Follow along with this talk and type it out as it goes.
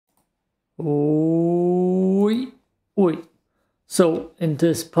Oi, oi. So in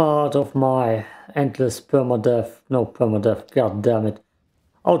this part of my endless permadeath, god damn it,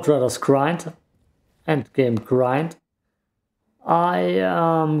 Outriders grind, endgame grind, I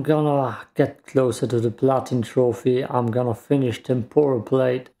am gonna get closer to the Platin trophy. I'm gonna finish Temporal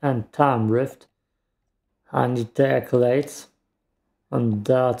Plate and Time Rift. I need the accolades, and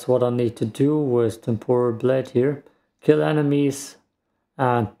that's what I need to do with Temporal Blade here. Kill enemies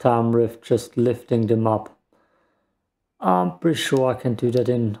and Time Rift, just lifting them up. I'm pretty sure I can do that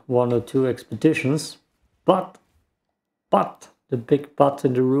in 1 or 2 expeditions, but the big but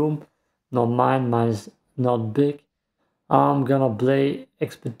in the room, not mine is not big. I'm gonna play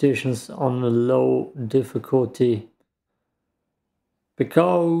expeditions on a low difficulty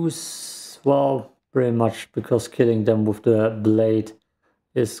because, well, pretty much because killing them with the blade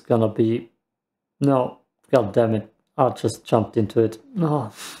is gonna be, no, god damn it, I just jumped into it.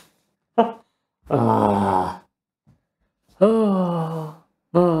 No.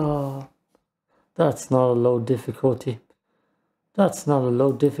 Oh, that's not a low difficulty. That's not a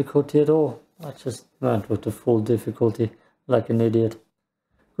low difficulty at all. I just went with the full difficulty like an idiot.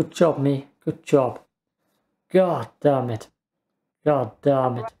 Good job, me. Good job. God damn it. God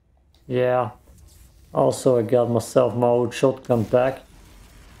damn it. Yeah. Also, I got myself my old shotgun back.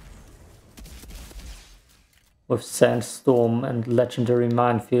 With Sandstorm and Legendary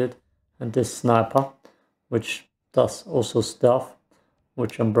Minefield. And this sniper. Which does also stuff.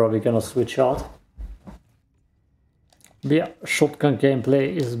 Which I'm probably gonna switch out. But yeah, shotgun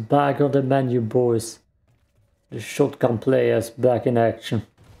gameplay is back on the menu, boys. The shotgun player is back in action.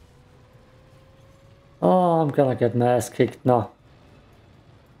 Oh, I'm gonna get my ass kicked now.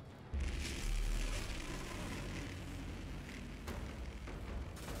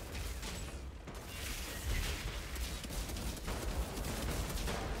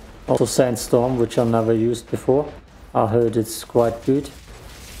 Also Sandstorm, which I never used before. I heard it's quite good.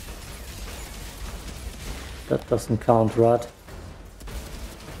 That doesn't count, right?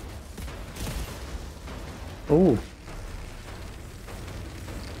 Ooh.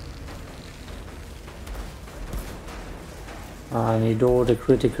 I need all the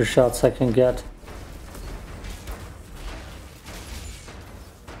critical shots I can get.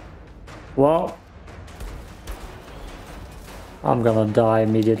 Well, I'm gonna die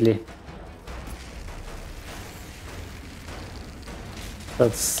immediately.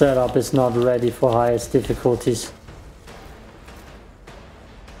 That setup is not ready for highest difficulties.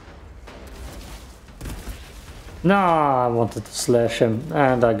 Nah, I wanted to slash him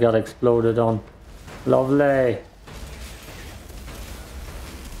and I got exploded on. Lovely.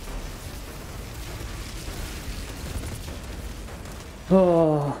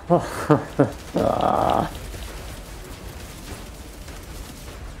 Oh. Ah.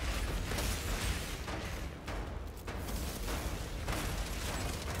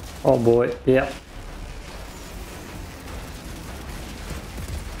 Oh boy, yeah.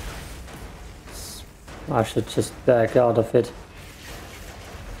 I should just back out of it.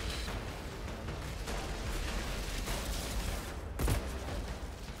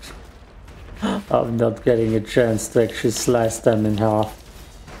 I'm not getting a chance to actually slice them in half.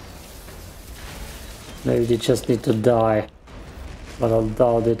 Maybe they just need to die, but I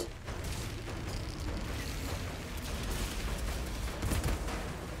doubt it.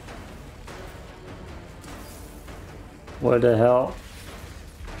 Where the hell?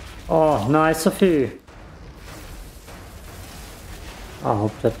 Oh, nice of you. I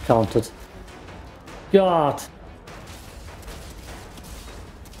hope that counted. God!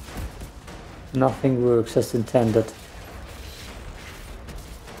 Nothing works as intended.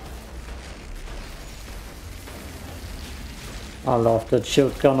 I love that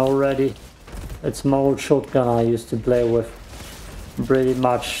shotgun already. It's my old shotgun I used to play with. Pretty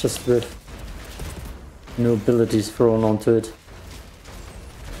much just with new abilities thrown onto it.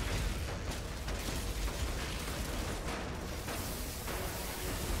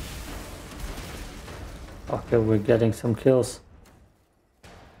 Okay, we're getting some kills.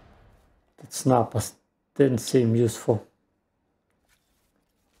 That sniper didn't seem useful.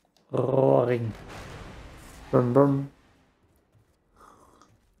 Roaring. Brum brum.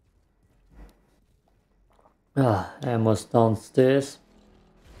 Ah, ammo's downstairs.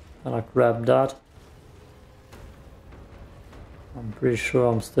 And I grab that. I'm pretty sure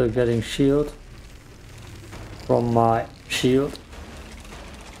I'm still getting shield from my shield.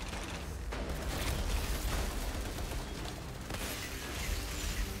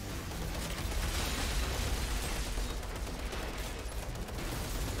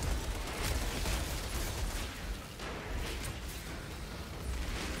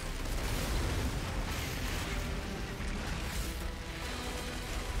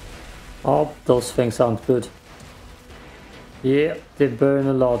 Oh, those things aren't good. Yeah, they burn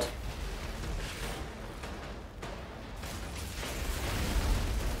a lot.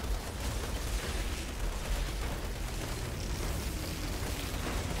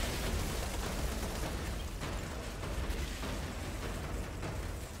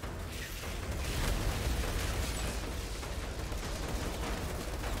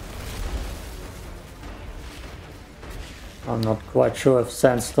 I'm not quite sure if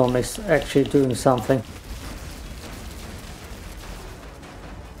Sandstorm is actually doing something.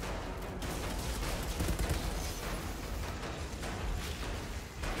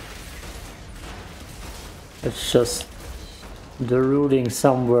 It's just the rooting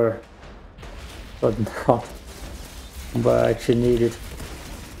somewhere, but not where I actually need it.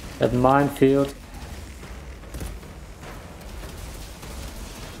 That minefield.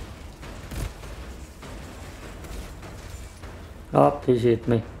 Oh, he hit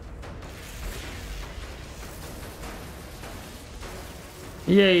me.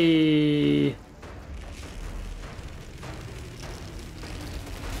 Yay!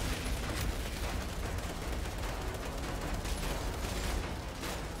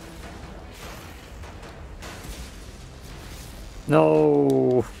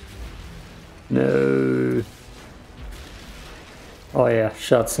 No! No! Oh yeah,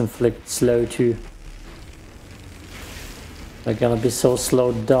 shots inflict slow too. They're gonna be so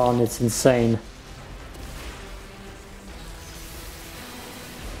slowed down, it's insane.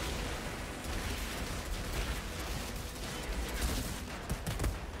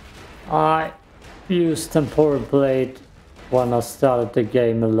 I used Temporal blade when I started the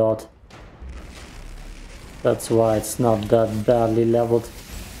game a lot. That's why it's not that badly leveled.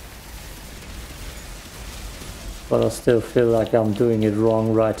 But I still feel like I'm doing it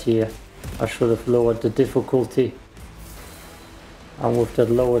wrong right here. I should have lowered the difficulty. And with that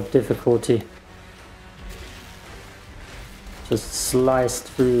lowered difficulty, just sliced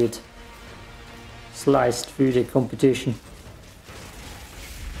through it. Sliced through the competition.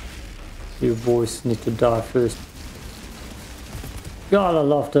 You boys need to die first. God, I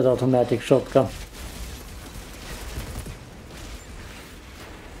love that automatic shotgun.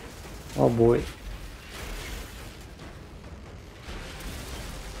 Oh boy.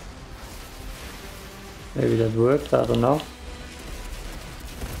 Maybe that worked, I don't know.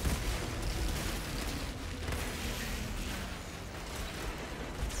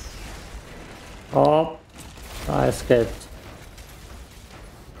 Oh, I escaped.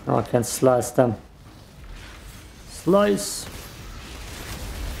 Now I can slice them. Slice!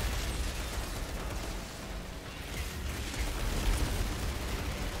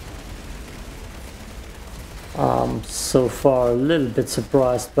 I'm so far a little bit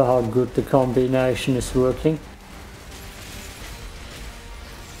surprised by how good the combination is working.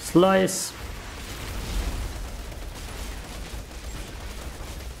 Slice!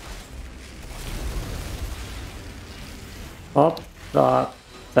 Up!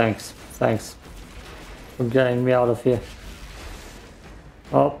 Thanks for getting me out of here.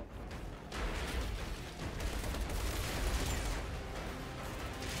 Up.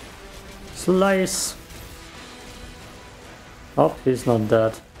 Slice. Oh, he's not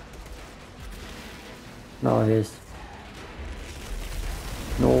dead. No, he is.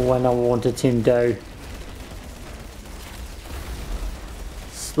 No, when I wanted him though.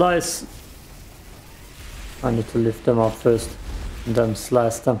 Slice. I need to lift them up first and then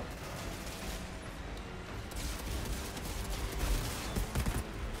slice them.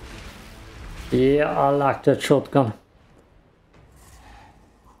 Yeah, I like that shotgun.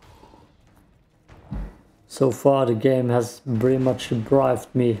 So far the game has pretty much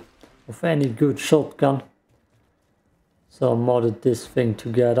deprived me of any good shotgun. So I modded this thing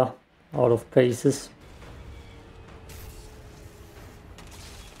together out of pieces.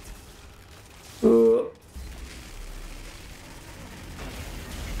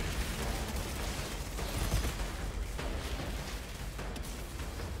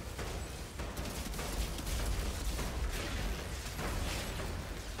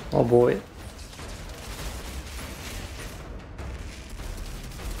 Oh boy.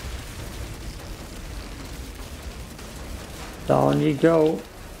 Down you go.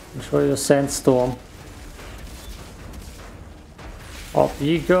 Enjoy your sandstorm. Up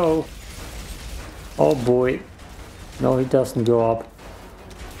you go. Oh boy. No, he doesn't go up.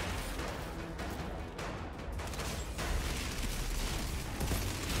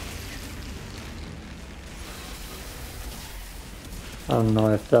 I don't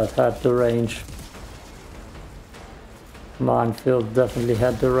know if that had the range. Minefield definitely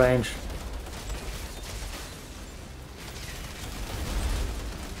had the range.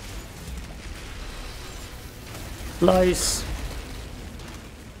 Slice.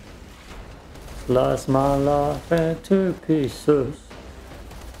 Slice my life into pieces.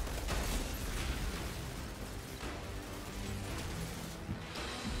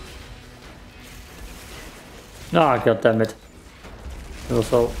 Ah, god damn it. It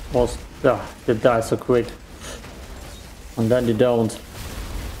was almost, you die so quick. And then you don't.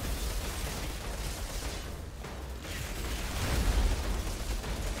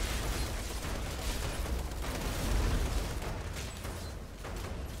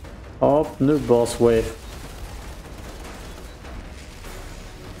 Oh, new boss wave.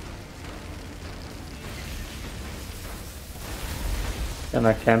 Can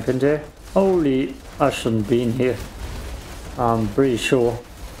I camp in there? Holy, I shouldn't be in here. I'm pretty sure.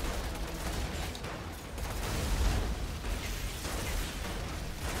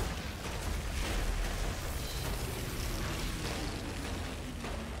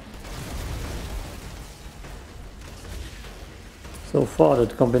 So far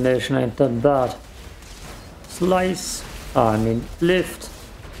that combination ain't that bad. Slice. I mean lift.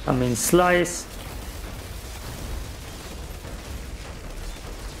 I mean slice.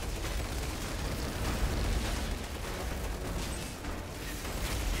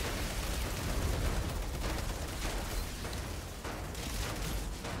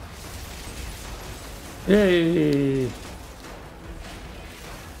 Yay!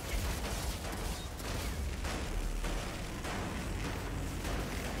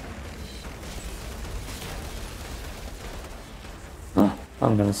 Oh,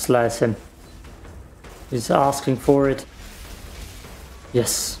 I'm gonna slice him. He's asking for it.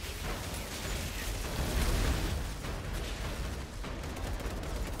 Yes.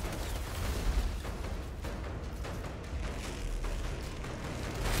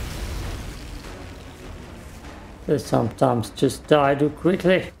 They sometimes just die too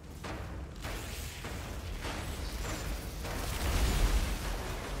quickly.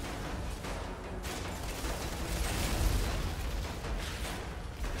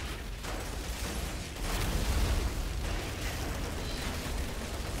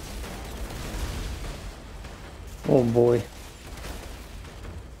 Oh boy.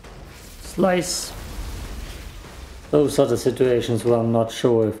 Slice. Those are the situations where I'm not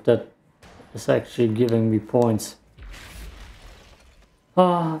sure if that is actually giving me points.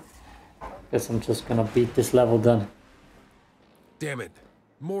 Guess I'm just gonna beat this level then. Damn it,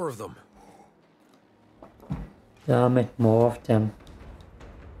 more of them. Damn it, more of them.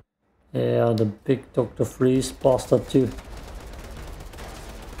 Yeah, the big Dr. Freeze bastard too.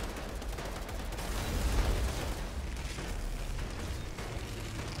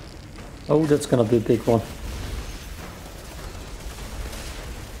 Oh, that's gonna be a big one.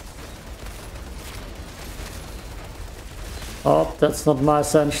 Oh, that's not my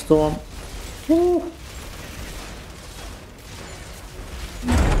sandstorm. Woo.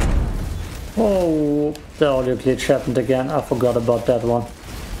 Oh, the audio glitch happened again. I forgot about that one.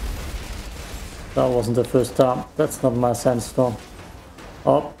 That wasn't the first time. That's not my sandstorm.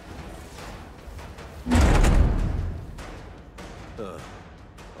 Oh.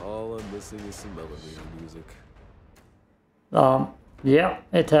 All I'm missing is some elevator music. Yeah,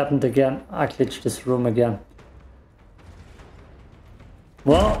 it happened again. I glitched this room again.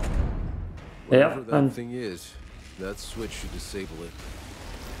 Well, Whatever yeah, that thing is, that switch should disable it.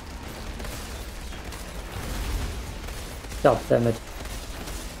 God damn it.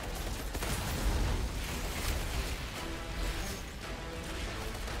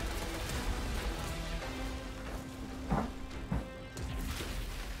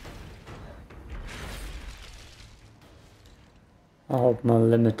 I hope my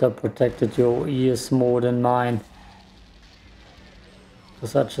limiter protected your ears more than mine.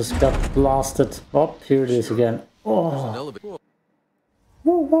 Because I just got blasted. Oh, here it is again. Oh.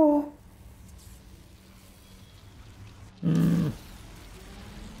 Woo-woo.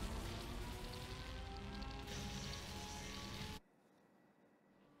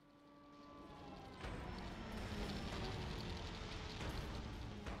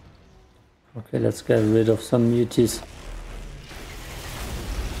 Okay, let's get rid of some muties.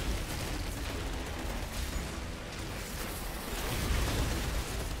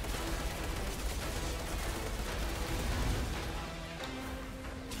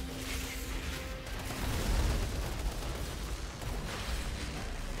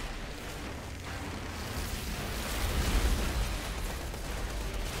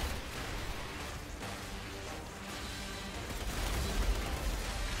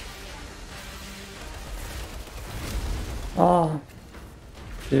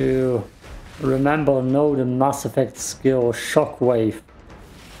 To remember, know the Mass Effect skill Shockwave.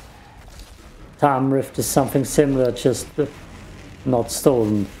 Time Rift is something similar, just not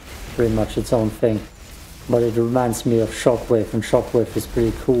stolen. Pretty much its own thing. But it reminds me of Shockwave, and Shockwave is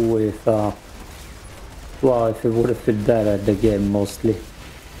pretty cool if, well, if it would have fit better at the game mostly.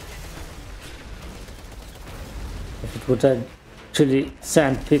 If it would actually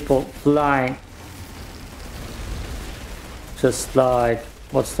send people flying. Just like,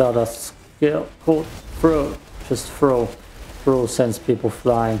 what's the other skill called? Throw. Just throw. Throw sends people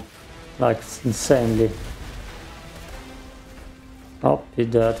flying. Like insanely. Oh, he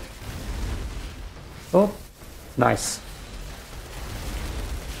dead. Oh, nice.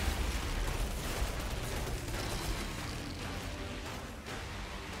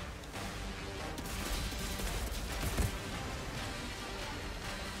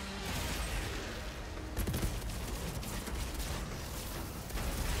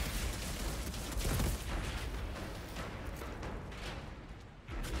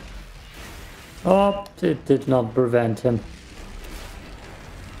 Oh, it did not prevent him.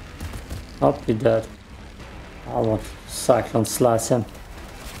 Oh, he dead. I want Cyclone slice him.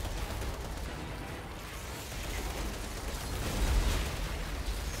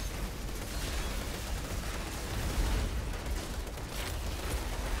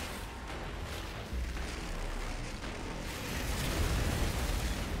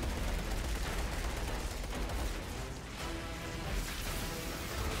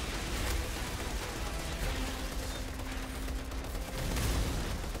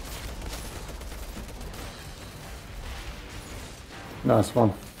 Nice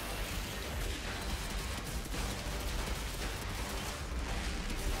one.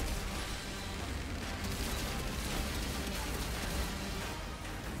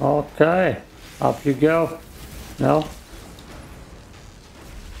 Okay, up you go. No?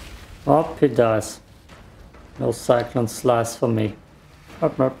 Up he dies. No Cyclone slice for me.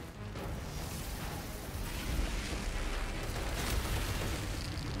 Up, up.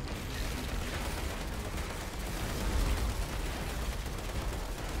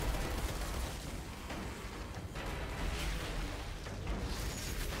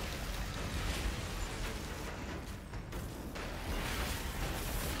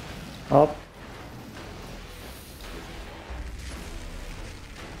 Up.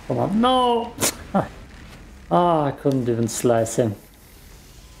 Come on. No! Ah, I couldn't even slice him.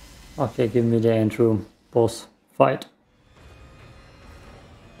 Okay, give me the end room. Boss fight.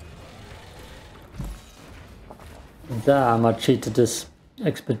 Damn, I cheated this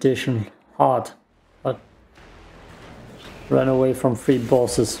expedition hard. But ran away from 3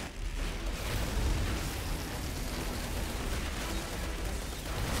 bosses.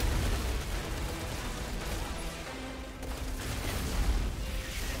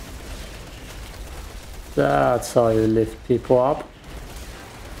 That's how you lift people up.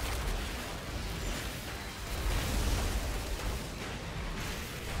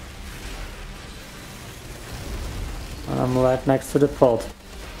 I'm right next to the pod.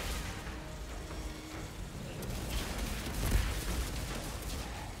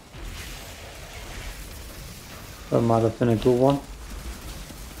 That might have been a good one.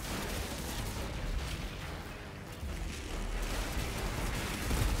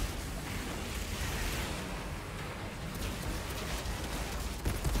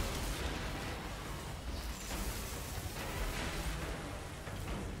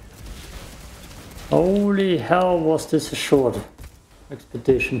 Holy hell, was this a short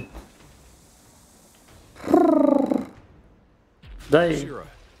expedition. Shure,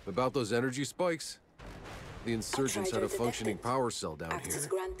 about those energy spikes? The insurgents had a functioning power cell down here.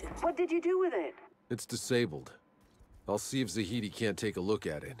 What did you do with it? It's disabled. I'll see if Zahidi can't take a look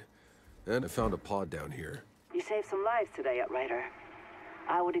at it. And I found a pod down here. You saved some lives today, Outrider.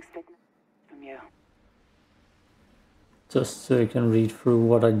 I would expect nothing from you. Just so you can read through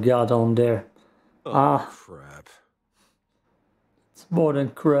what I got on there. Oh, crap. It's more than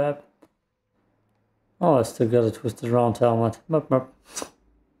crap. Oh, I still got a twisted round helmet.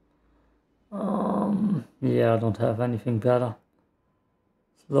 Yeah, I don't have anything better.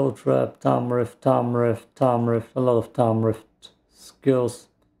 Slow trap, time rift, time rift, time rift, a lot of time rift skills.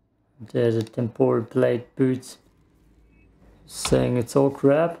 There's a temporal plate boots. Saying it's all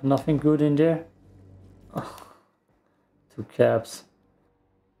crap, nothing good in there. 2 caps.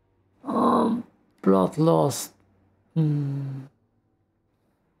 Blood lost.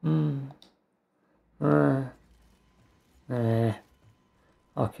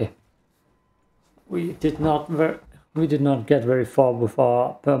 Okay. We did not get very far with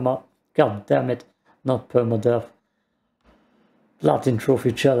our god damn it, not permadeath. Platin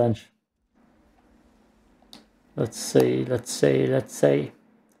trophy challenge. Let's see.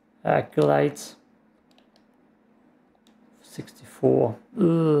 Accolades. 64.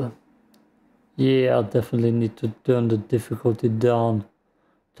 Ugh. Yeah, I definitely need to turn the difficulty down.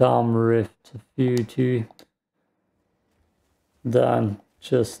 Time Rift a few too. Then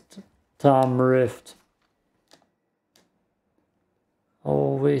just Time Rift.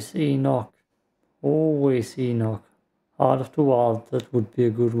 Always Enoch. Always Enoch. Heart of the Wild, that would be a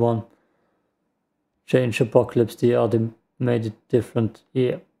good one. Change Apocalypse, they made it different.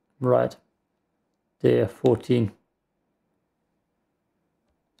 Yeah, right. There, 14.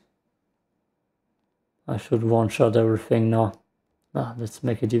 I should one-shot everything now. Let's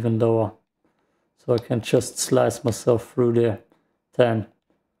make it even lower. So I can just slice myself through there. 10.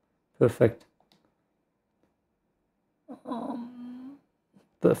 Perfect.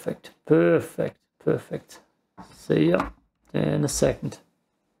 Perfect. Perfect. Perfect. See ya in a second.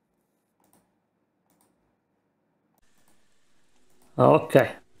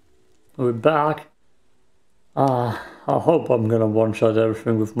 Okay. We're back. I hope I'm gonna one-shot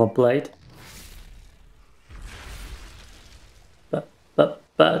everything with my blade.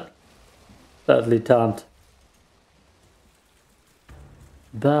 Badly timed.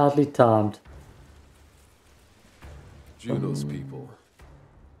 Badly timed. Juno's people.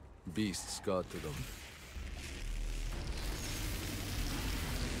 Beasts got to them.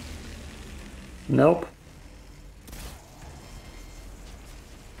 Nope.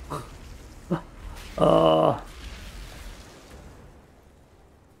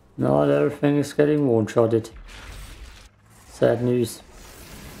 Not everything is getting one-shotted. Sad news.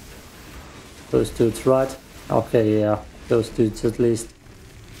 Those dudes, right? Okay, yeah. Those dudes at least.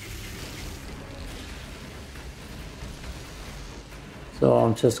 So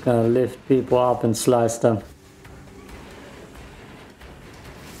I'm just gonna lift people up and slice them.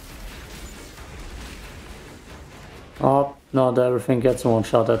 Oh, not everything gets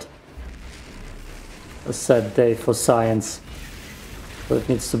one-shotted. A sad day for science. So it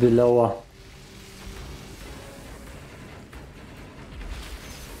needs to be lower.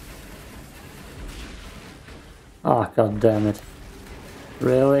 Ah, god damn it.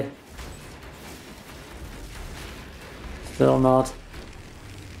 Really? Still not.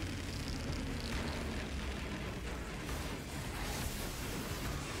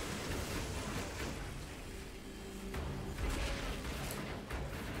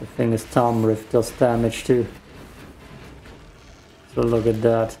 The thing is, Time Rift does damage too. So look at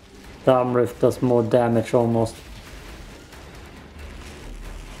that. Time Rift does more damage almost.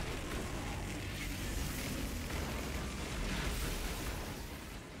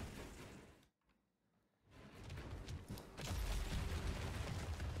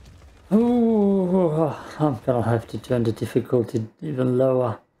 Ooh, I'm gonna have to turn the difficulty even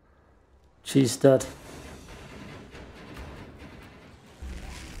lower. Jeez, that.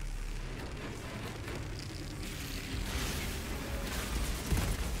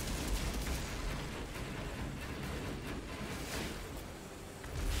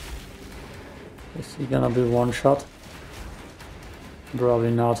 Is he gonna be one shot?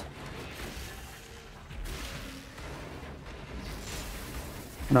 Probably not.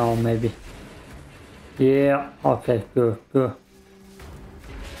 No, maybe. Yeah, okay, good, good.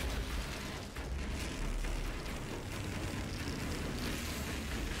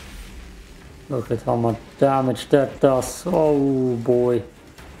 Look at how much damage that does. Oh boy.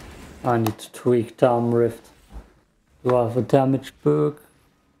 I need to tweak Time Rift. Do I have a damage perk?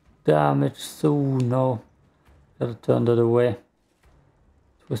 Damage, so no. Gotta turn that away.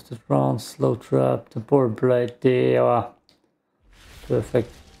 Twisted round, slow trap, temporal blade, there.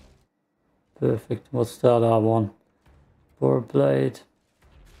 Perfect. Perfect. What's the other one? Temporal blade.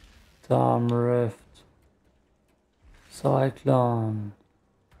 Time Rift. Cyclone.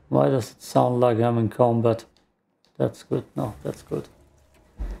 Why does it sound like I'm in combat? That's good. No, that's good.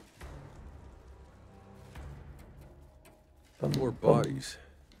 More bodies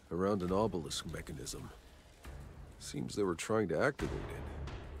around an obelisk mechanism. Seems they were trying to activate it.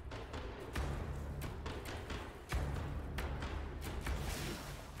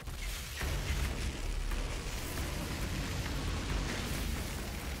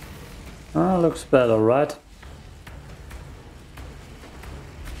 Looks better, right?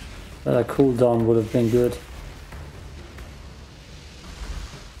 Better cooldown would have been good.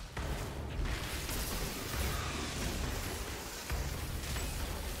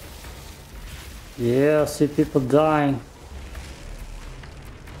 Yeah, I see people dying.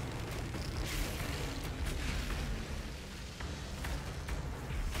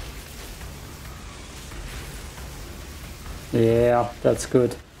 Yeah, that's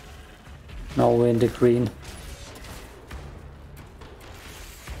good. Now we're in the green.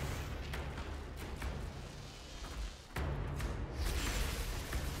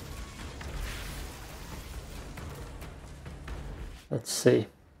 let's see.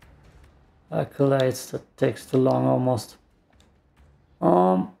 Accolades, that takes too long almost.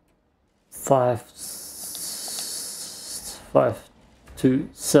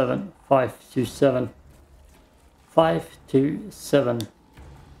 527, 527, 527,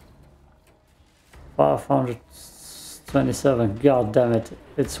 527. God damn it!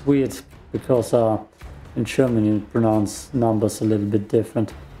 It's weird because in German you pronounce numbers a little bit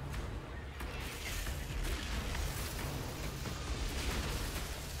different.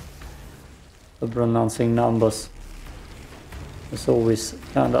 The pronouncing numbers is always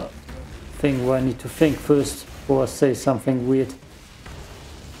kind of thing where I need to think first before I say something weird.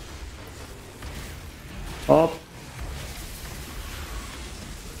 Up.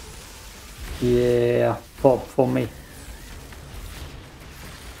 Yeah, pop for me.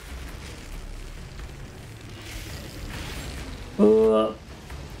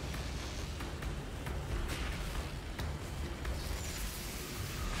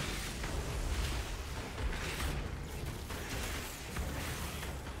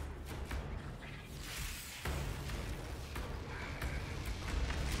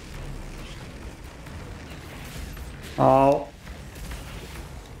 Oh.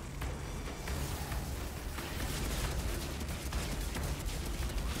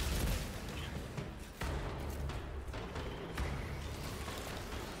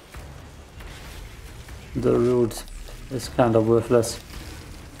 The root is kind of worthless.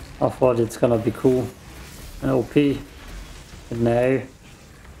 I thought it's gonna be cool and OP, but no.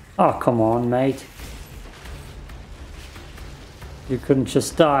 Oh, come on, mate. You couldn't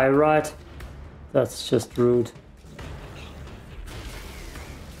just die, right? That's just rude.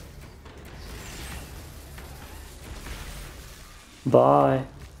 Bye,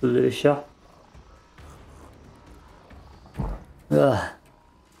 Felicia. Ugh.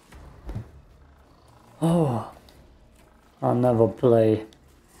 Oh, I'll never play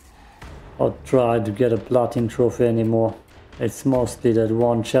or try to get a platin trophy anymore. It's mostly that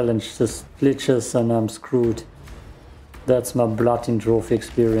one challenge just glitches and I'm screwed. That's my platin trophy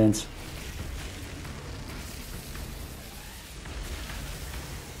experience.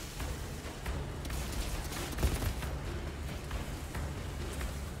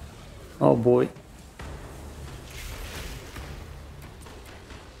 Oh boy.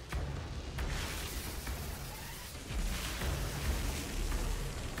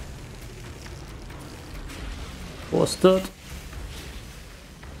 What's that?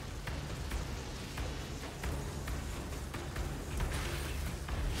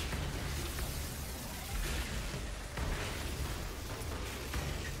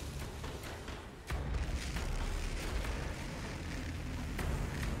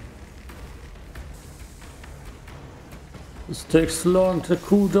 This takes too long, the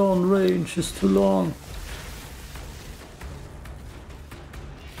cooldown range is too long.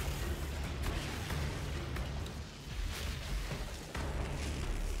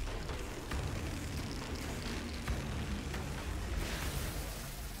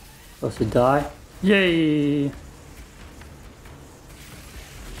 Does he die? Yay!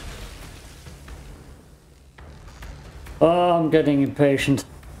 Oh, I'm getting impatient.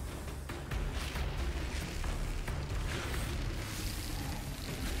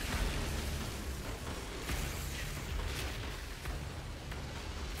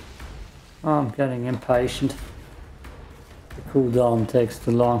 I'm getting impatient. The cooldown takes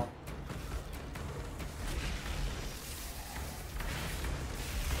too long.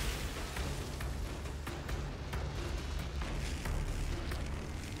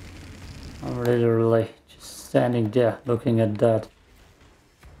 I'm literally just standing there looking at that.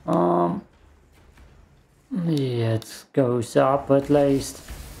 Yeah, it goes up at least.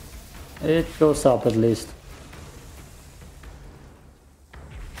 It goes up at least.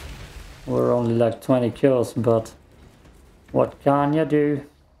 We're only like 20 kills, but what can you do?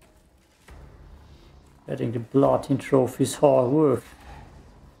 Getting the platin trophy is hard work.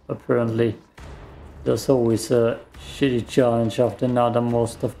 Apparently, there's always a shitty challenge after another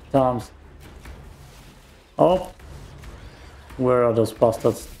most of the times. Oh, where are those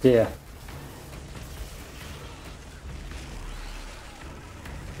bastards? There.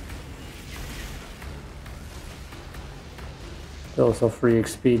 Those are free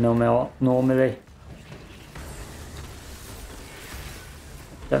XP normally.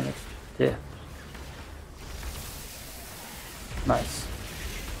 Damn it. There. Nice.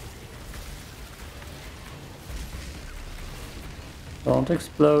 Don't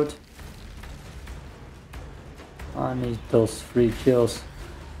explode. I need those 3 kills.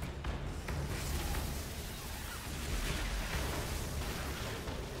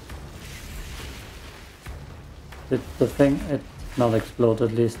 The thing, not explode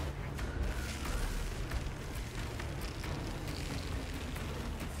at least.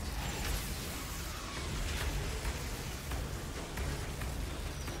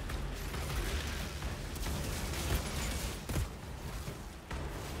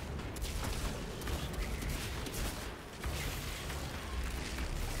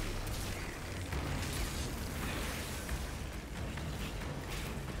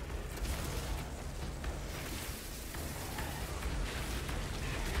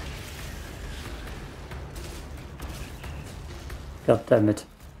 God damn it.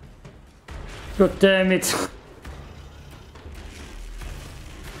 God damn it.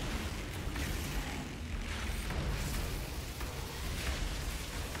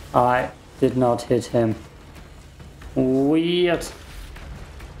 I did not hit him. Weird.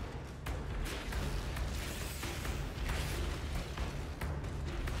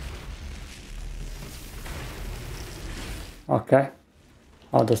 Okay.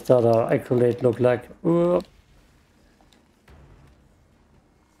 How does that accolade look like?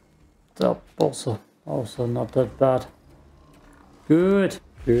 Also not that bad. Good,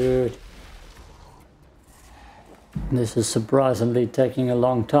 good. This is surprisingly taking a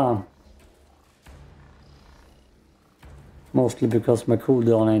long time. Mostly because my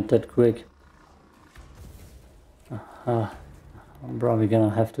cooldown ain't that quick. I'm probably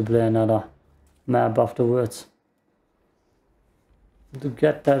gonna have to play another map afterwards to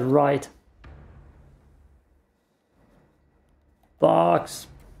get that right. Box.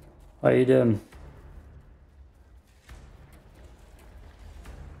 How you doing?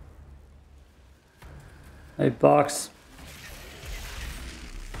 Hey, Box.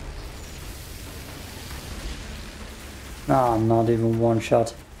 Nah, not even one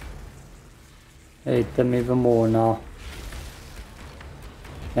shot. Hate them even more now.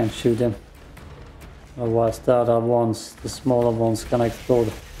 Can't shoot him. Otherwise the other ones, the smaller ones, can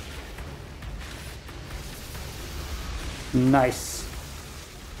explode. Nice.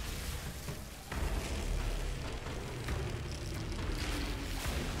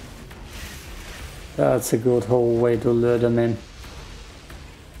 That's a good whole way to lure them in.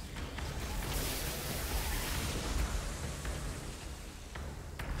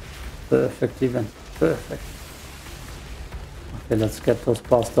 Perfect even. Perfect. Okay, let's get those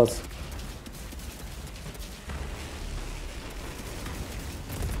bastards.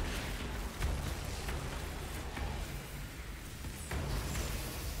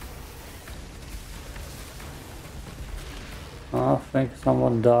 I think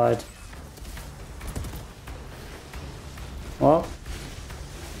someone died. Well,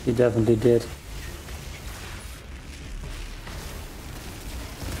 he definitely did.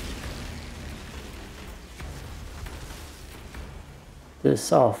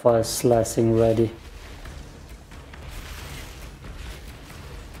 This alpha is slashing ready.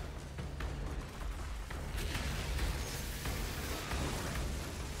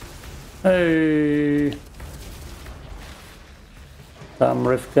 Hey! Damn,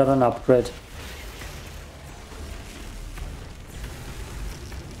 Rift got an upgrade.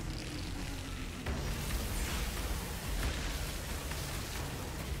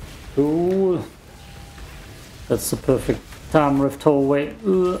 Cool. That's the perfect time rift hallway.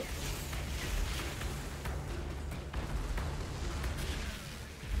 Ugh.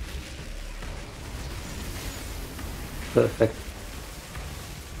 Perfect.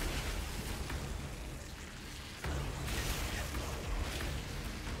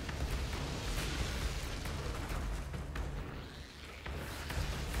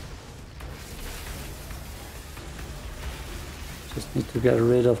 Just need to get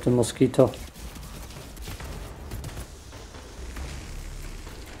rid of the mosquito.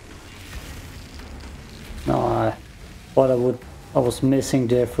 No, I thought I was missing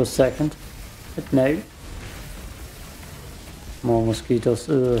there for a second, but no. More mosquitoes.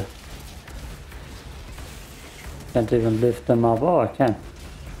 Ugh. Can't even lift them up. Oh, I can.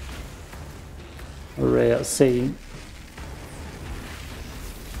 A rare scene.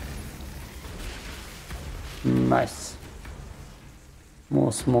 Nice.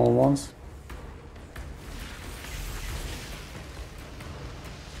 More small ones.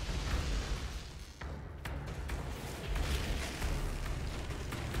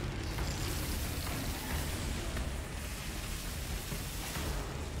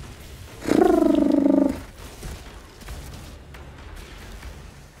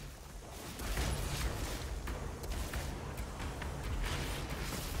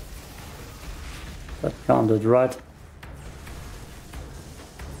 That counted, right?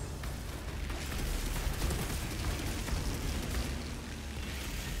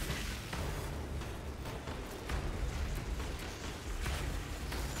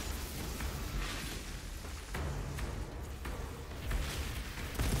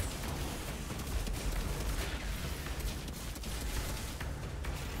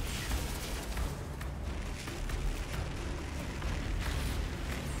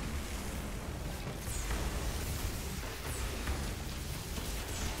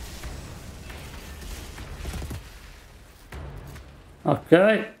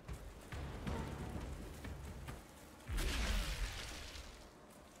 Okay.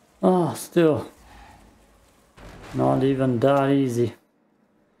 Oh, still not even that easy.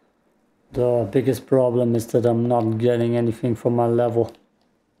 The biggest problem is that I'm not getting anything for my level.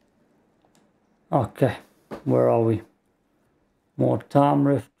 Okay, where are we? More time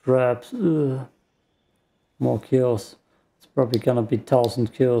rift traps. Ugh. More kills. It's probably gonna be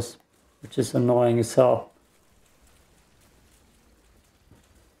 1000 kills, which is annoying as hell.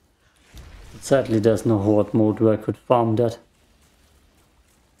 But sadly, there's no horde mode where I could farm that.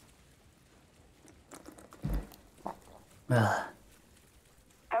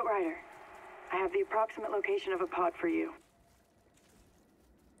 Outrider, I have the approximate location of a pod for you.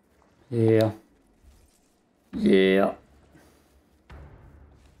 Yeah. Yeah.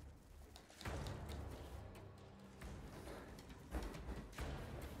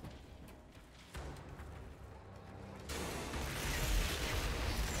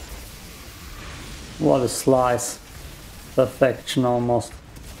 What a slice. Perfection almost.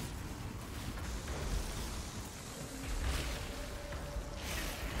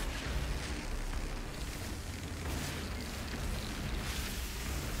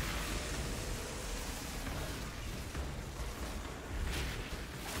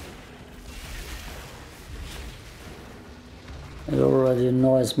 It already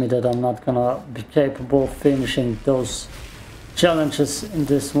annoys me that I'm not gonna be capable of finishing those challenges in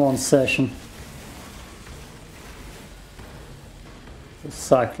this one session. The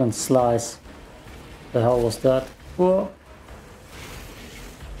cyclone slice. The hell was that? Whoa.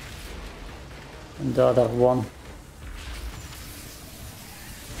 And the other one.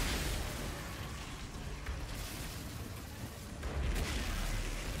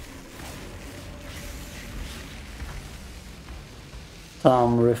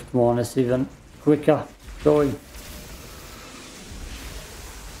 Time rift one is even quicker going.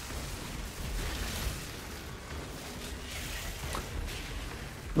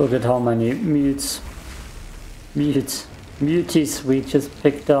 Look at how many muties we just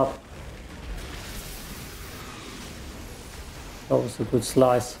picked up. That was a good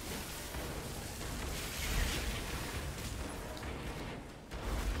slice.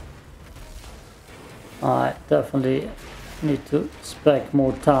 I definitely need to spec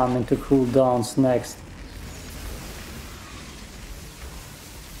more time into cooldowns next.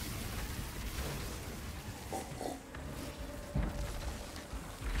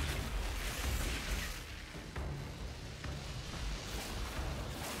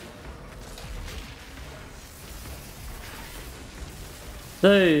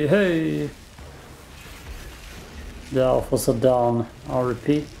 Hey, hey! The alphas are down. I'll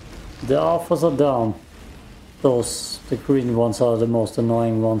repeat. The alphas are down. The green ones are the most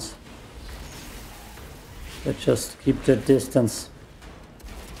annoying ones. They just keep their distance.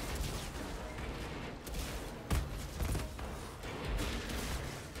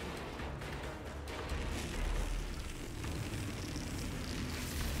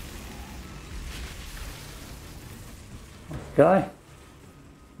 Okay.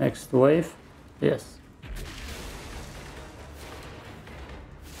 Next wave. Yes.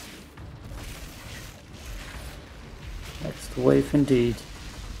 Next wave indeed.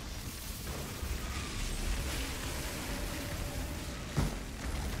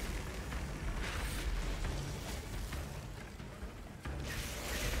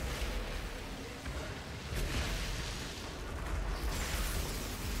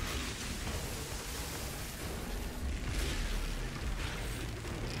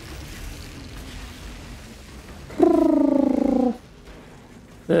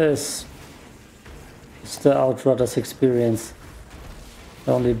 This is the Outriders experience.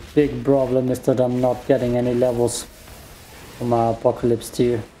 The only big problem is that I'm not getting any levels for my Apocalypse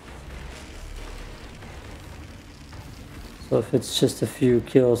tier. So if it's just a few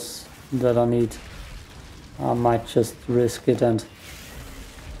kills that I need, I might just risk it and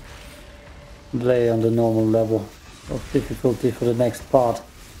play on the normal level of difficulty for the next part.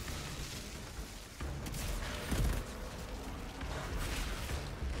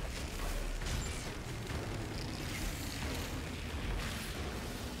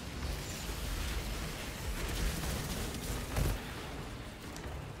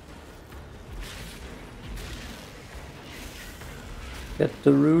 Get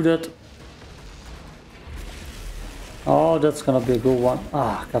the rooted. Oh, that's gonna be a good one.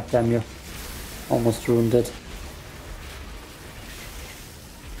 Ah, goddamn you. Almost ruined it.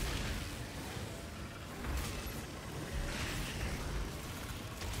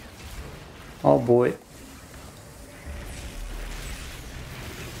 Oh boy.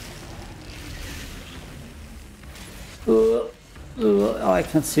 I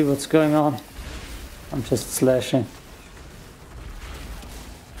can see what's going on. I'm just slashing.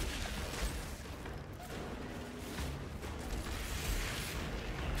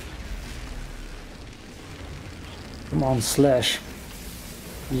 Come on, slash.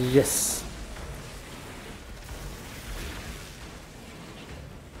 Yes.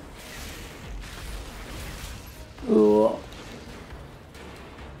 Ooh.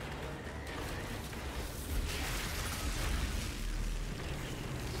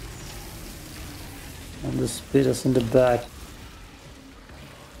 And the speeder's in the back.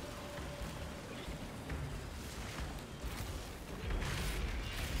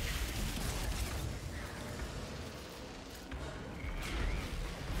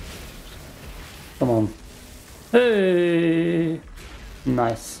 Come on. Hey!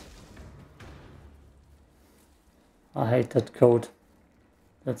 Nice. I hate that code.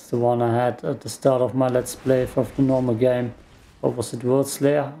 That's the one I had at the start of my Let's Play of the normal game. Or was it World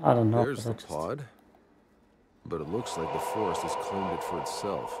Slayer? I don't know. There's the pod. But it looks like the forest has claimed it for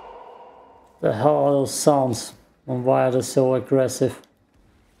itself. The hell are those sounds? And why are they so aggressive?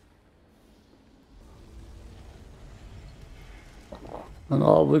 And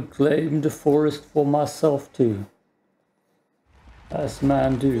I will claim the forest for myself too. As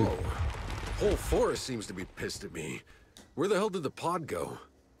man do. Whoa. The whole forest seems to be pissed at me. Where the hell did the pod go?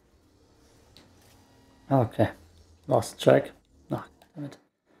 Okay. Lost track. Ah, damn it.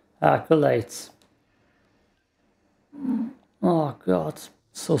 Accolades. Oh god.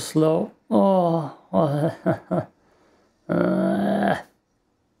 So slow. Oh. I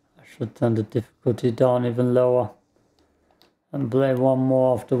should turn the difficulty down even lower. And play one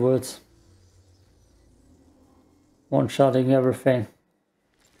more afterwards. One-shotting everything.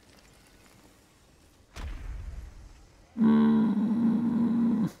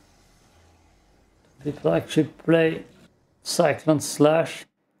 People actually play Cyclone Slash.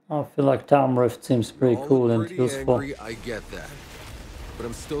 I feel like Time Rift seems pretty cool and useful. Angry, I get that. But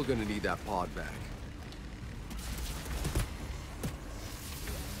I'm still gonna need that pod back.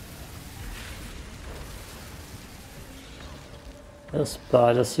 There's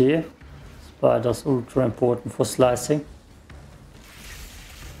spiders here. Spiders ultra important for slicing.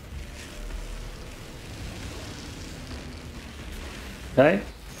 Okay.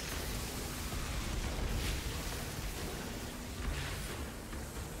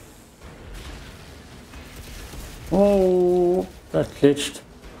 Oh, that glitched.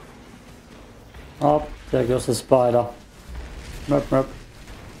 Oh, there goes the spider. Merp, merp.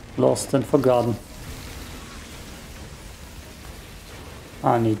 Lost and forgotten.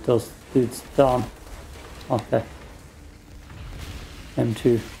 I need those dudes down. Okay.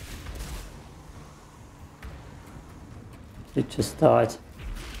 M2. It just died.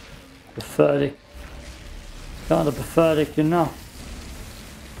 Pathetic. Kinda pathetic, you know.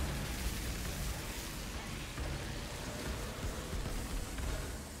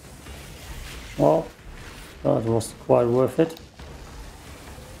 Well, that was quite worth it.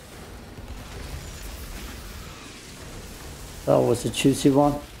 That was a juicy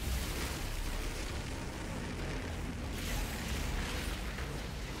one.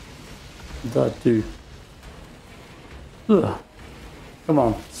 That do. Ugh. Come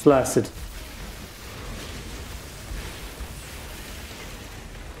on, slice it.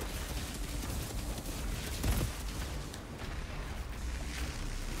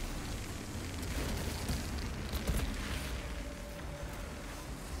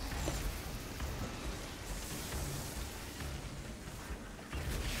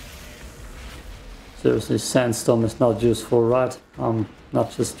 Seriously, sandstorm is not useful, right? I'm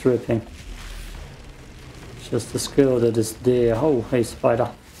not just tripping. Just the skill that is there. Oh, hey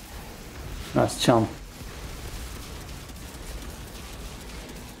spider. Nice jump.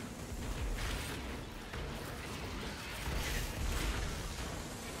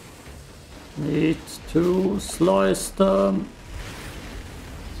 Need to slice them.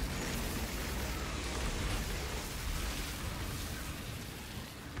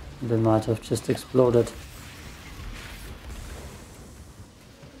 They might have just exploded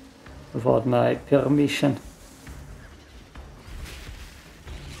without my permission.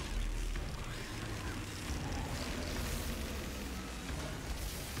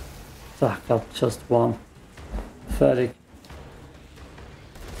 I got just one. Pathetic.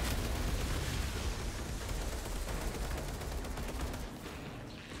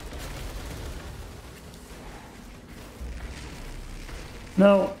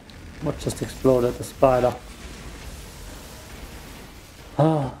 No, what just exploded? The spider.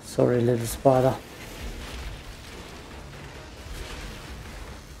 Ah, sorry, little spider.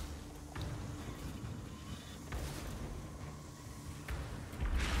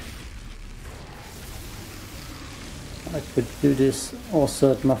 do this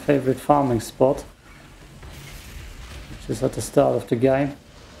also at my favorite farming spot, which is at the start of the game.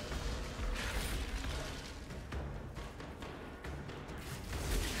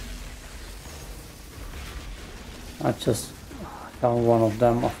 I just found one of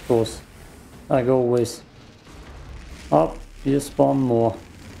them, of course, like always. Up, here spawn more.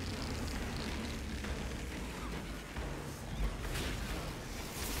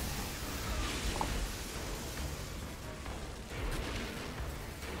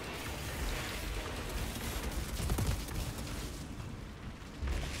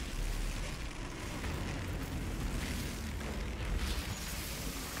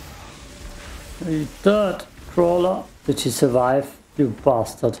 You dirt crawler. Did she survive? You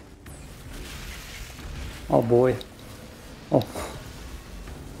bastard. Oh boy. Oh.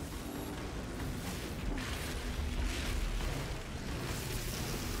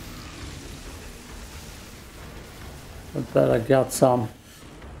 I better get some.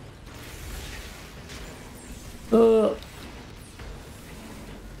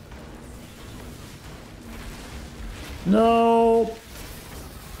 No!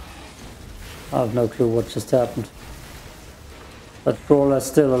 I have no clue what just happened. That crawler's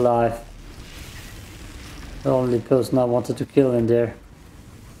still alive. The only person I wanted to kill in there.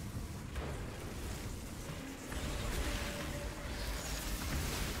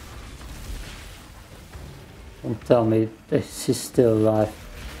 Don't tell me she's still alive.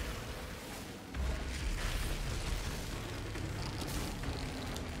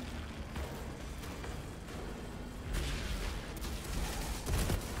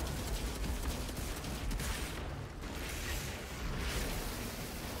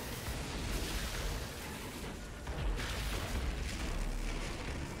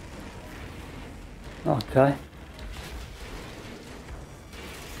 Okay.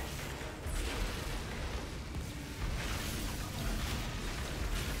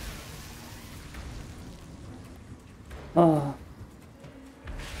 Oh.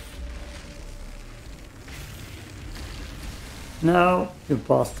 No, you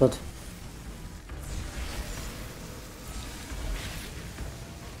bastard.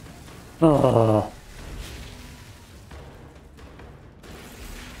 Oh.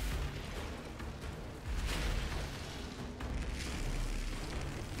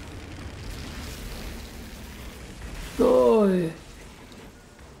 Die.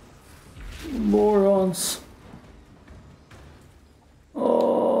 Morons.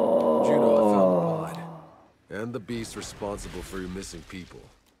 Oh. Juno, I found the pod. And the beast responsible for your missing people.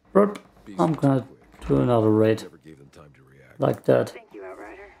 But I'm gonna do another raid. Never gave them time to react. Like that. Thank you,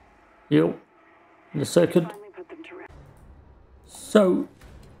 Outrider. You. In a second. Finally put them to rest.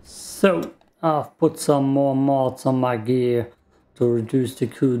 So I've put some more mods on my gear to reduce the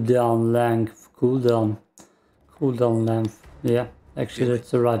cooldown length. Cooldown length. Yeah, actually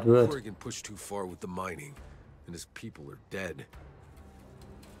that's the right word. Corrigan pushed too far with the mining, and his people are dead.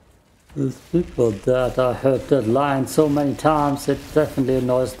 These people are dead. I heard that line so many times, it definitely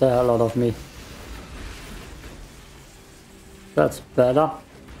annoys the hell out of me. That's better.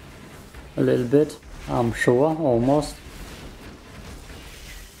 A little bit, I'm sure, almost.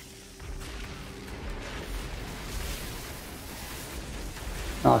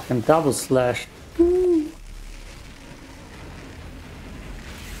 Now I can double slash.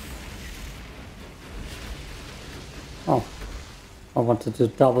 Oh, I wanted to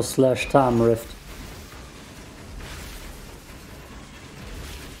double slash time rift.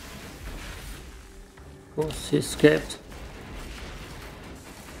 Of course, he escaped.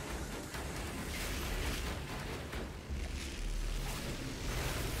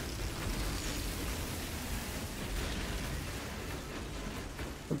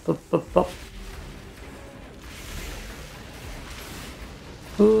 Up.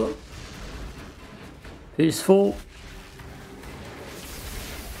 Peaceful.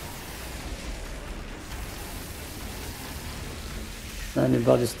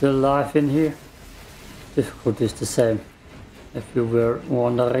 Anybody still alive in here? Difficulty is the same, if you were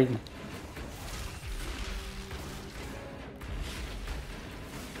wondering.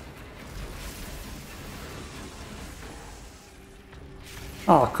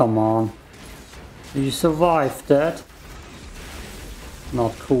 Oh, come on. You survived that?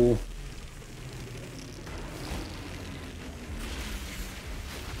 Not cool.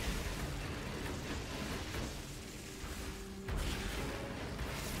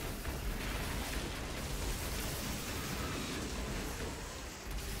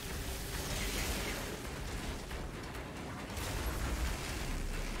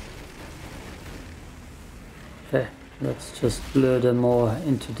 Okay, let's just lure them more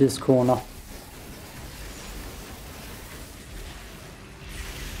into this corner.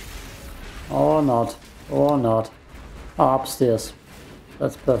 Or not. Or not. Ah, upstairs.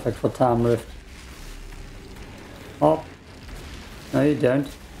 That's perfect for time rift. Oh. No, you don't.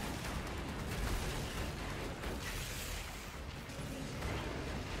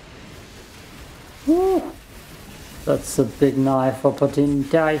 Woo. That's a big knife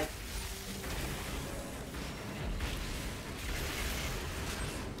opportunity.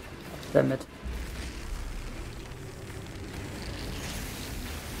 Damn it.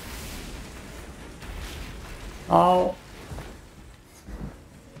 Oh.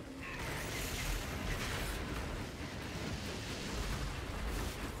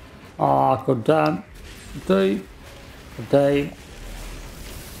 Ah, good damn. Good day.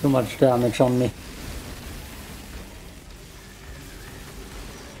 Too much damage on me.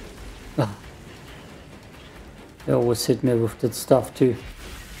 They always hit me with that stuff too.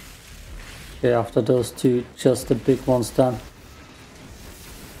 Okay, after those two, just the big ones done.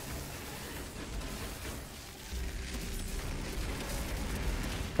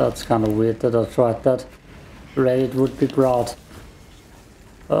 That's kind of weird that I tried that. Reddit would be proud.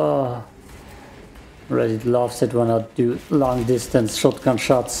 Oh, Reddit loves it when I do long distance shotgun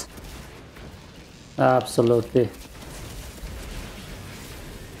shots. Absolutely.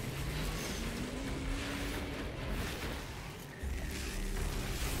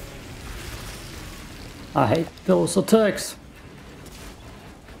 I hate those attacks.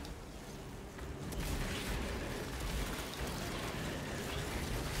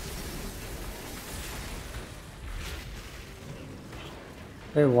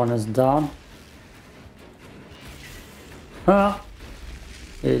 Okay, one is down. Ha!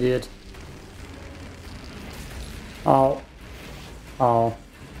 Idiot. Ow. Ow.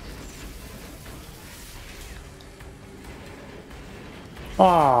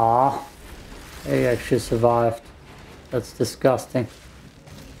 Ah. He actually survived. That's disgusting.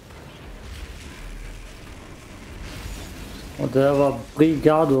 Whatever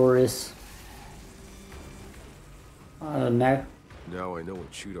Brigador is. I don't know. Now I know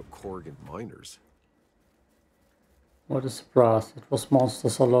what chewed up Corrigan miners. What a surprise. It was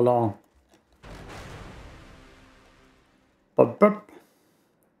monsters all along. Bup.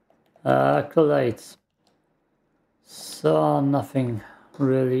 Accolades. So nothing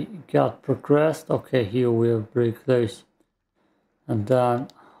really got progressed. Okay, here we're pretty close. And then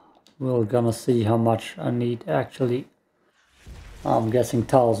we're gonna see how much I need actually. I'm guessing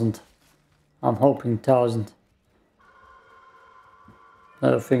 1,000. I'm hoping 1,000.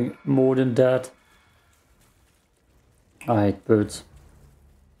 Nothing more than that. I hate birds.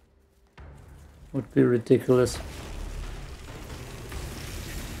 Would be ridiculous.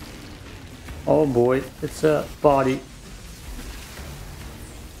 Oh boy, it's a body.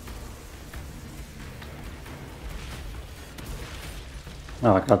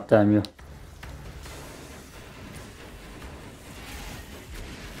 Oh, god damn you.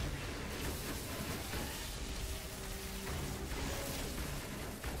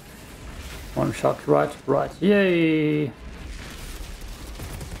 One shot, right, yay!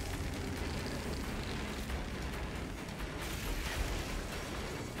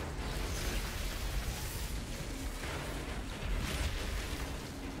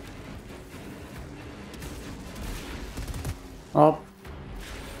 Oh,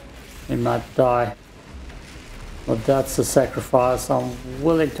 he might die, but that's a sacrifice I'm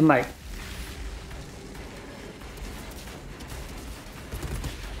willing to make.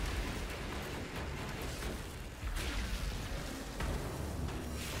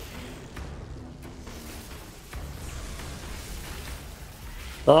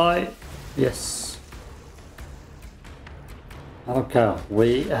 Die. Yes. Okay,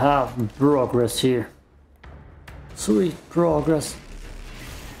 we have progress here. Sweet progress.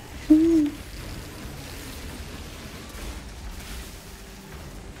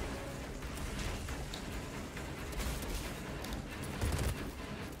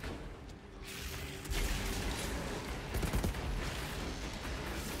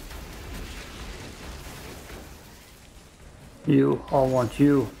 You, I want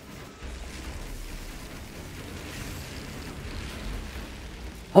you.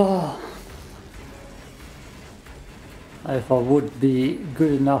 Oh. If I would be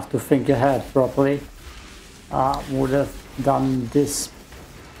good enough to think ahead properly, I would have done this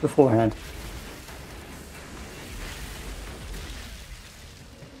beforehand.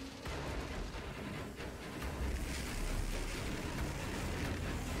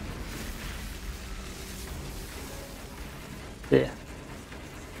 There.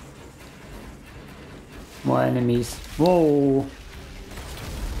 More enemies. Whoa!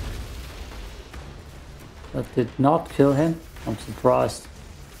 That did not kill him. I'm surprised.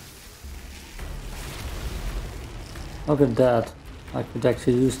 Look at that. I could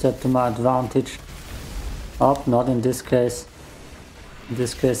actually use that to my advantage. Up, not in this case. In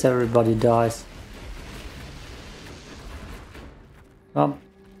this case everybody dies. Come,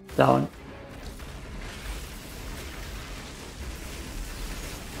 down.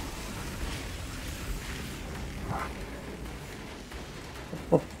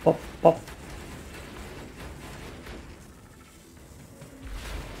 Pop, pop, pop.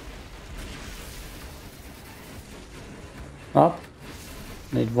 Up.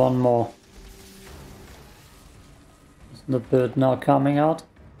 Need one more. Isn't the bird now coming out?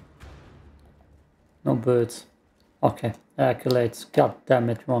 No birds. Okay. Accolades. God damn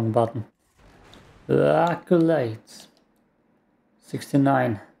it, wrong button. Accolades.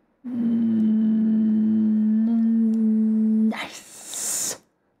 69. Nice.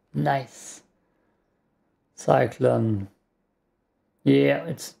 Nice. Cyclone. Yeah,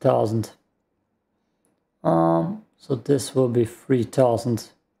 it's 1,000. So this will be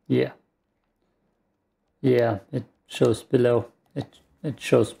 3,000. Yeah. Yeah, it shows below. It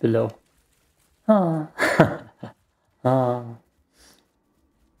shows below. Ah. Ah.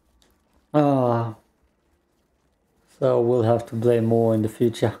 Ah. So we'll have to play more in the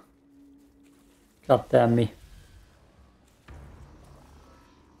future. God damn me.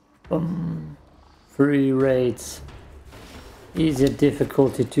 3 raids. Easier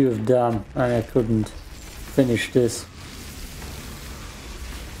difficulty 2 of them, and I couldn't finish this.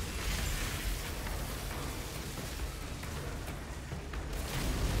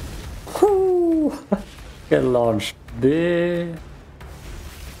 Whoo! Get launched there.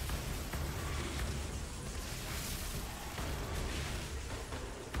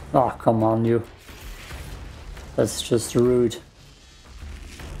 Oh, come on, you. That's just rude.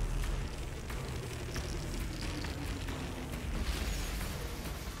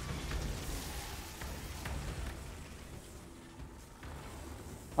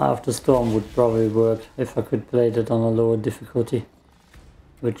 After Storm would probably work if I could play that on a lower difficulty,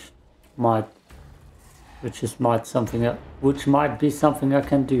 which might be something I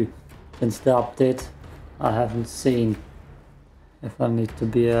can do. Since the update, I haven't seen if I need to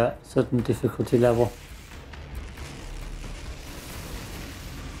be a certain difficulty level.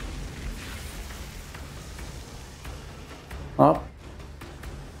 Up.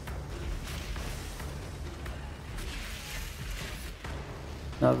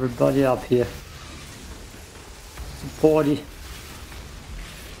 Everybody up here. It's a party.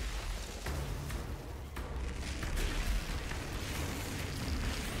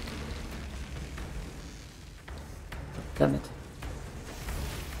 Damn it.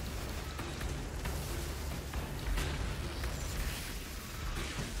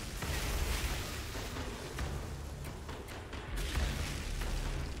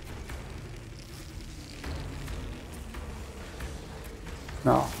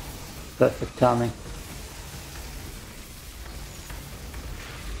 No, perfect timing.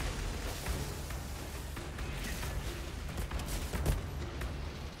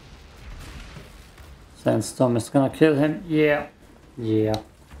 Sandstorm is gonna kill him. Yeah. Yeah.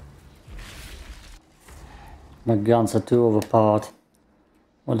 My guns are too overpowered.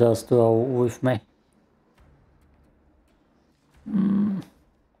 What else do I have with me?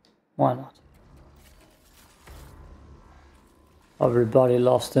 Why not? Everybody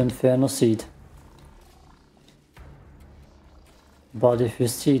loves the Inferno Seed. But if your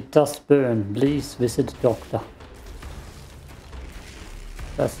seed does burn, please visit the doctor.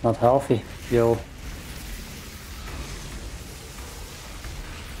 That's not healthy, yo.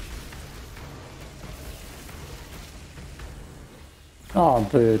 Oh,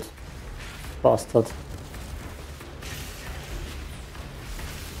 bird. Bastard.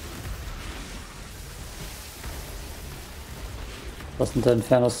 Wasn't the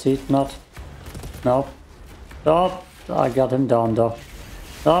Inferno Seed not? Nope. Nope. I got him down though.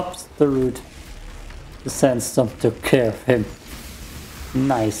 Nope, the root. The sandstorm took care of him.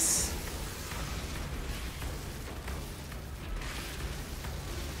 Nice.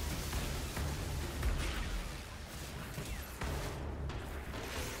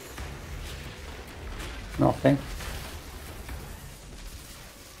 Nothing.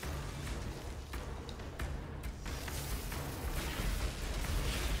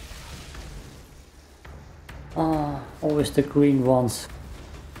 Always the green ones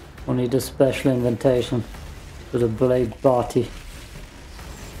who need a special invitation to the blade party.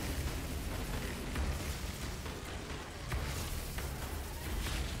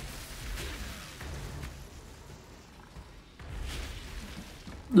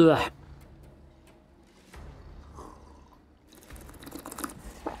 Ugh.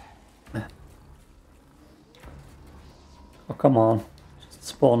 Oh, come on. Just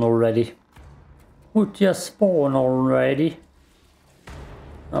spawn already. Would you spawn already?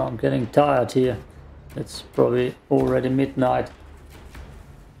 Oh, I'm getting tired here. It's probably already midnight.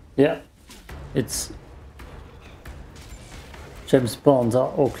 Yeah, it's James Bond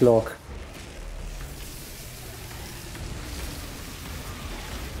o'clock.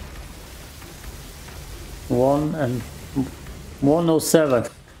 One and 107.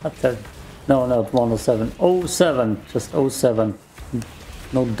 No, not 107. 07. Just 07.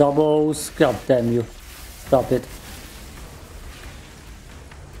 No doubles. God damn you. Stop it.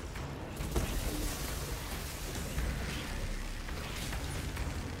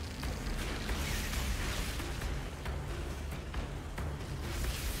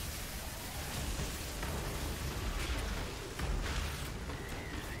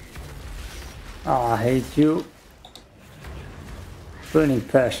 I hate you. Burning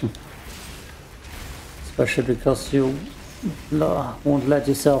passion. Especially because you won't let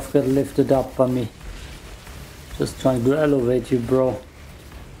yourself get lifted up by me. Just trying to elevate you, bro.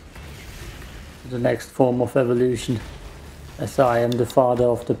 To the next form of evolution. As I am the father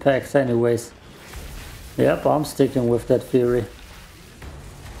of the packs anyways. Yep, I'm sticking with that theory.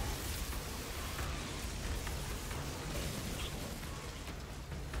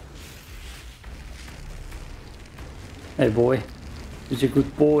 Hey boy, you're a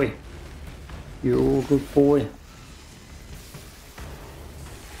good boy. You're a good boy.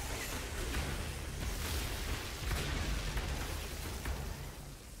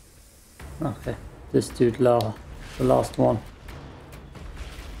 Okay, this dude the last one.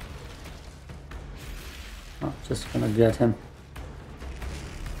 I'm just gonna get him.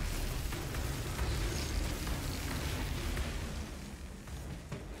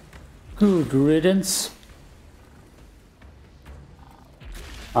 Good riddance.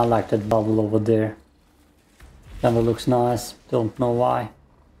 I like that bubble over there. Kinda looks nice, don't know why.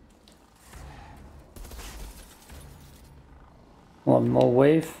 One more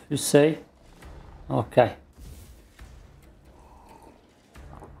wave, you say? Okay.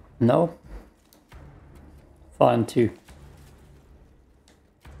 No? Fine too.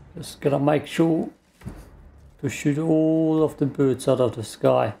 Just gotta make sure to shoot all of the birds out of the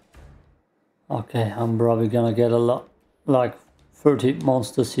sky. Okay, I'm probably gonna get a lot, like 30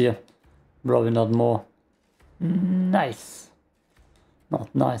 monsters here. Probably not more. Nice.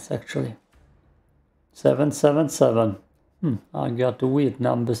 Not nice actually. 777. I got the weird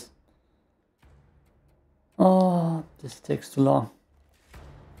numbers. Oh, this takes too long.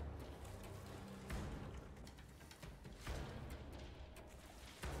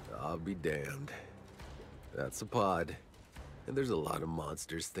 I'll be damned. That's a pod. And there's a lot of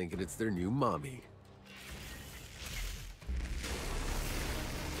monsters thinking it's their new mommy.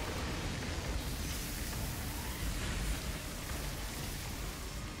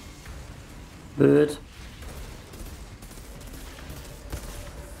 Bird.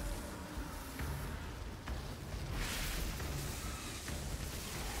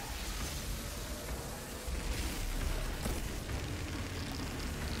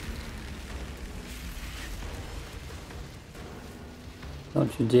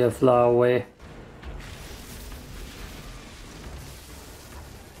 Don't you dare fly away.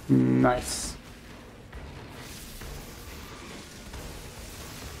 Nice.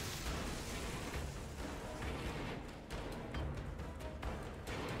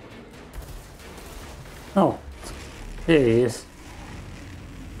 Oh, here he is.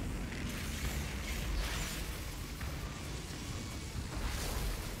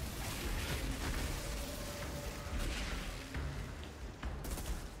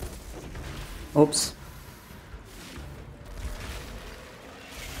 Oops.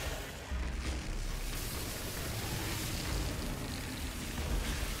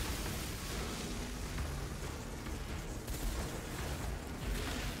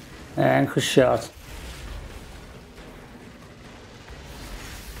 Anchor shot.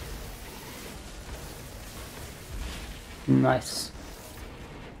 Nice.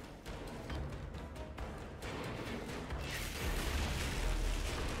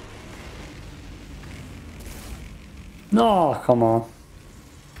 No, come on.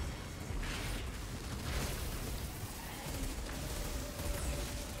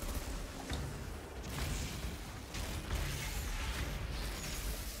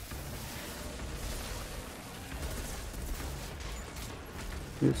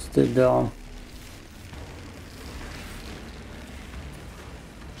 You stay down.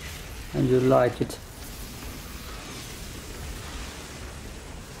 And you like it.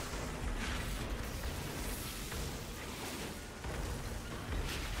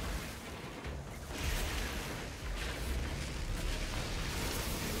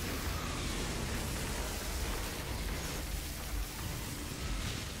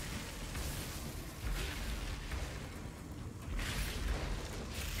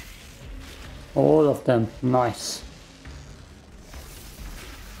 All of them, nice.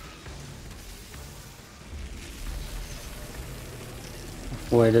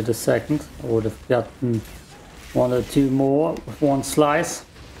 Waited a second, I would have gotten 1 or 2 more with 1 slice.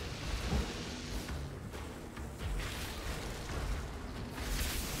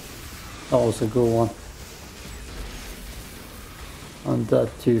 That was a good one. And that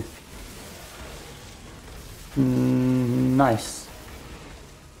too. Nice.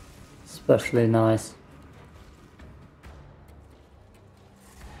 Especially nice.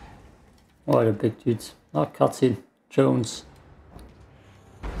 Oh, the big dudes. Not cutscene. Jones.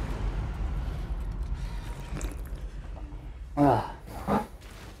 Ah.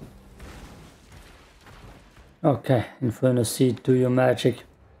 Okay, Inferno Seed, do your magic.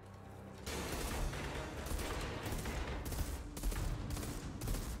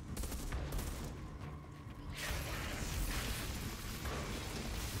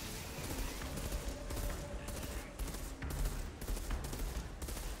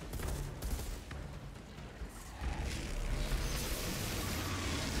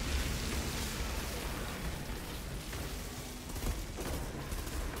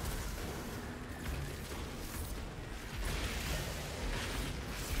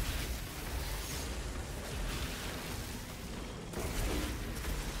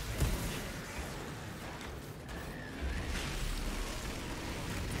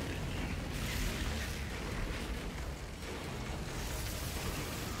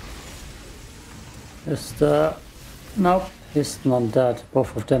 Is the... Nope, he's not dead.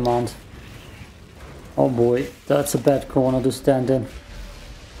 Both of them aren't. Oh boy, that's a bad corner to stand in.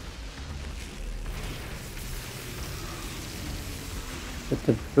 Did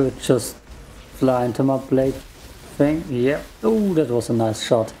the bird just fly into my blade thing? Yeah. Oh, that was a nice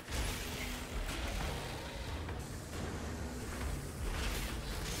shot.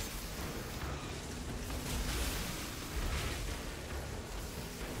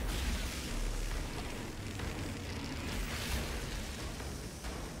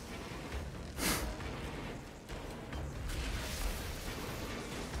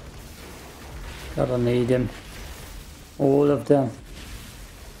 Gotta need him. All of them.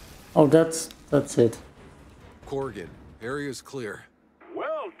 Oh, that's it. Corrigan, area's clear.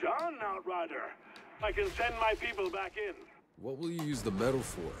 Well done, Outrider. I can send my people back in. What will you use the metal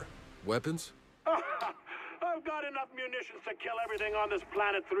for? Weapons? I've got enough munitions to kill everything on this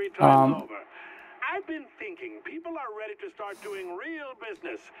planet 3 times over. I've been thinking people are ready to start doing real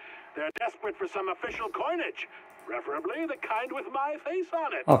business. They're desperate for some official coinage, preferably the kind with my face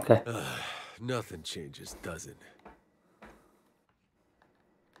on it. Okay. Nothing changes, does it?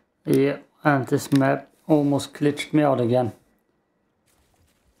 Yeah, and this map almost glitched me out again.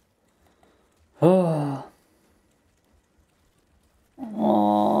 Oh,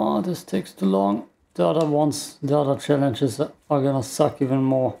 this takes too long. The other challenges are gonna suck even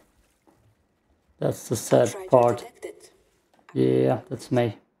more. That's the sad part. Yeah, that's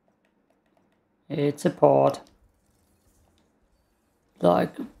me. It's a part.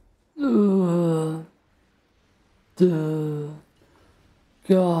 Like,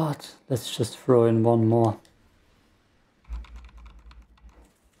 God, let's just throw in one more.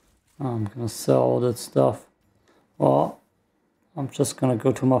 I'm gonna sell all that stuff. Well, I'm just gonna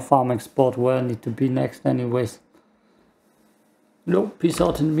go to my farming spot where I need to be next anyways. No, peace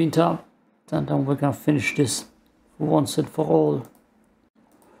out in the meantime. And then we're gonna finish this once and for all.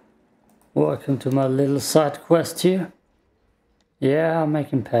 Welcome to my little side quest here. Yeah, I'm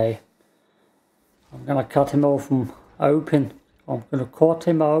making pay. I'm gonna cut him open. I'm gonna cut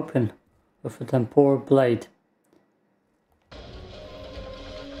him open with a temporal blade.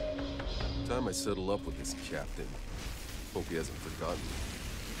 Time I settle up with this captain. Hope he hasn't forgotten me.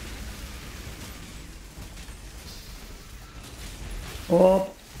 Oh,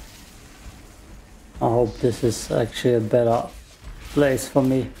 I hope this is actually a better place for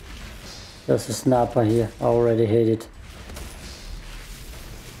me. There's a sniper here. I already hate it.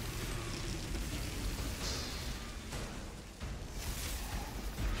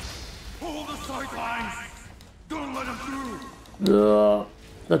 Hold the sidelines! Don't let him through!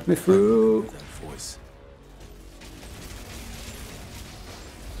 Let me through. That voice.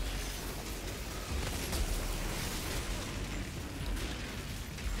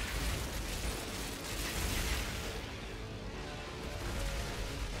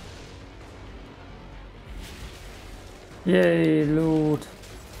 Yay, loot.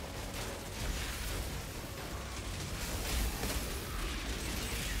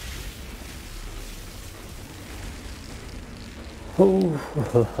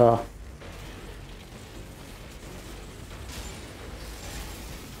 Oh,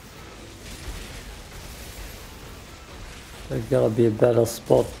 There gotta be a better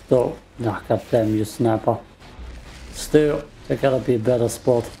spot though. Nah, goddamn you, sniper. Still, there gotta be a better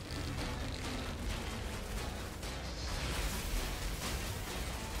spot.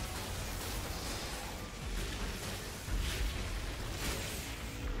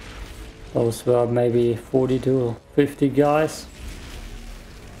 Those were maybe 40 to 50 guys.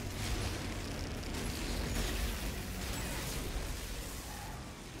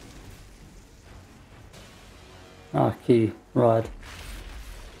 Ah, key, right.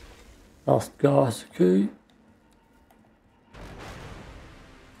 Last guy's key.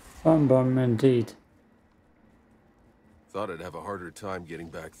 Fun bomb indeed. Thought I'd have a harder time getting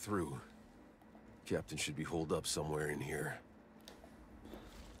back through. Captain should be holed up somewhere in here.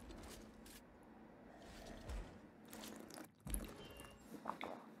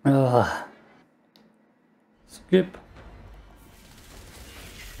 Skip.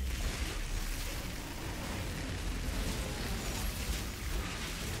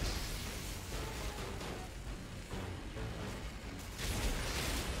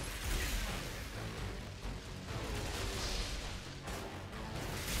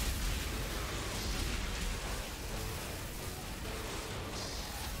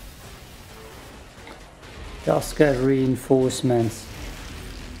 Just get reinforcements.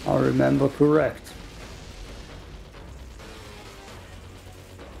 I remember correct.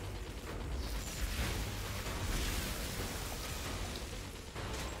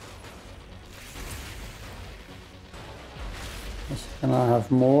 Can I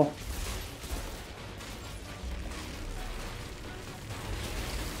have more?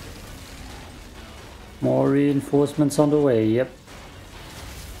 More reinforcements on the way, yep.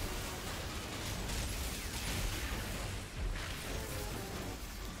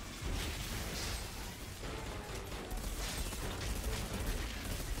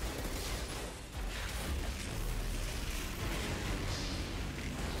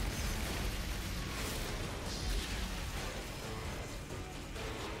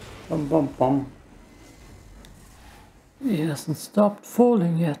 Bum bum bum. He hasn't stopped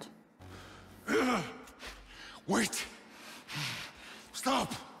falling yet. Wait!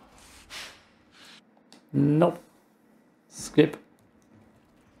 Stop! Nope. Skip.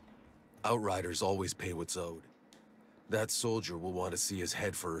 Outriders always pay what's owed. That soldier will want to see his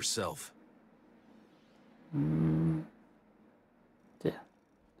head for herself. Yeah.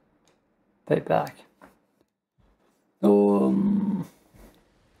 Pay back.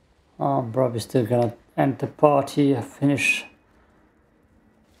 I'm probably still gonna end the party, finish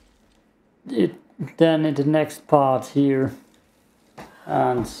it then in the next part here,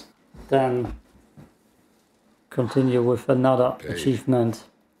 and then continue with another achievement.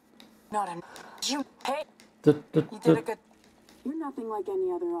 Not a... You pay... You did a good... You're nothing like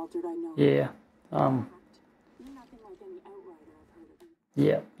any other altered I know. Yeah. You're nothing like any outrider I've heard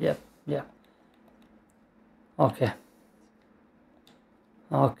of. Yeah. Okay.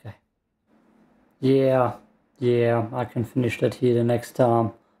 Yeah, I can finish that here the next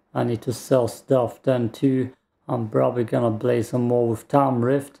time. I need to sell stuff then too. I'm probably gonna play some more with Time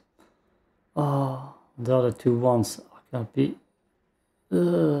Rift. Oh, the other two ones are gonna be...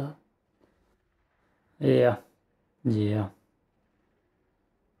 Yeah.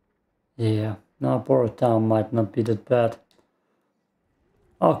 No, Borrowed Town might not be that bad.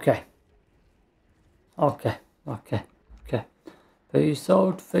 Okay. Peace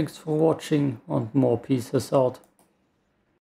out, thanks for watching, and more pieces out.